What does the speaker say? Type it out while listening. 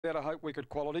Out of Hope, Wicked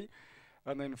Quality.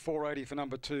 And then 480 for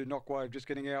number 2, Knockwave, just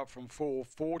getting out from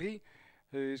 440.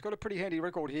 Who's got a pretty handy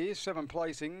record here, 7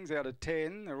 placings out of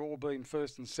 10. They're all been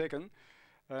first and second.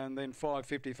 And then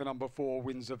 550 for number 4,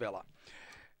 Winzavella.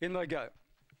 In they go.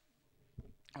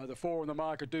 The 4 in the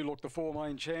market do look the 4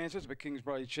 main chances, but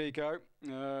Kingsbury Chico,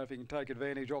 if he can take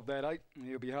advantage of that 8,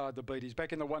 he'll be hard to beat. He's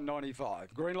back in the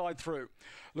 195. Green light through.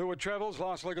 Lure Travels,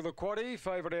 last leg of the quaddie,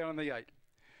 favourite out in the 8.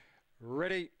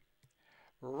 Ready.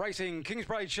 Racing,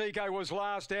 Kingsbury Chico was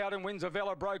last out and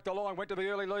Winzavella broke the line, went to the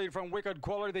early lead from Wicked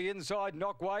Quality, the inside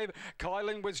Knockwave.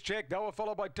 Kyling was checked, they were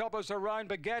followed by Topper Sarone,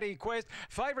 Bugatti Quest.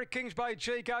 Favourite Kingsbury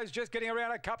Chico's just getting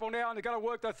around a couple now and they're going to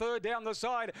work the third down the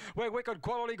side where Wicked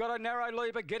Quality got a narrow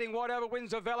lead but getting wide over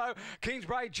Winzavella.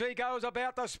 Kingsbury Chico is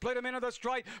about to split him into the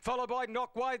straight, followed by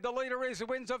Knockwave. The leader is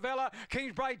Winzavella.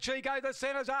 Kingsbury Chico, the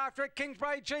centre's after it.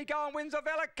 Kingsbury Chico and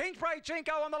Winzavella. Kingsbury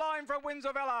Chico on the line from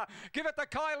Winzavella. Give it to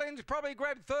Kyling's, probably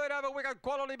grabbed third over Wicked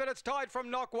Quality, but it's tied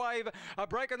from Knockwave. A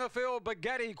break in the field,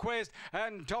 Bugatti Quest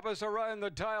and Topper Sarone,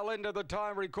 the tail end of the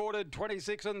time recorded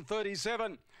 26 and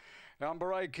 37.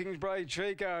 Number 8, Kingsbury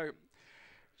Chico.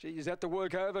 He's had to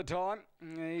work overtime.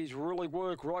 He's really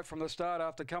worked right from the start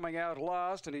after coming out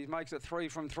last, and he makes it 3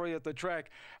 from 3 at the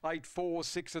track. 8, 4,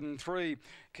 6 and 3.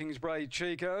 Kingsbury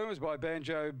Chico is by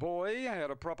Banjo Boy,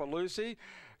 had a proper Lucy.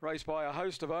 Raced by a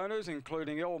host of owners,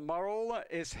 including L. Murrell,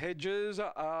 S. Hedges,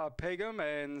 R. Pegham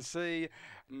and C.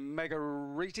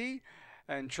 Margariti.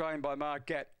 And trained by Mark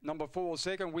Gatt. Number 4,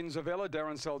 second, Winzavella,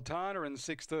 Darren Sultana. And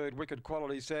 6th, third, Wicked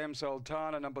Quality, Sam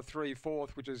Sultana. Number 3,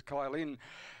 fourth, which is Kylin.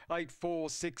 8, 4,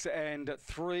 6 and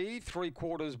 3.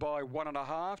 3/4 by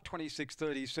 1.5.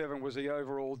 26:37 was the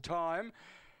overall time.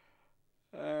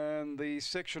 And the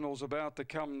sectional's about to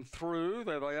come through.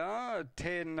 There they are,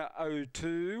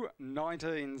 10:02,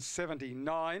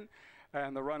 1979.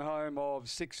 And the run home of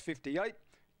 6:58.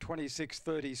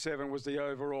 26:37 was the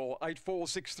overall.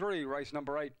 8-4-6-3, race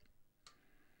number 8.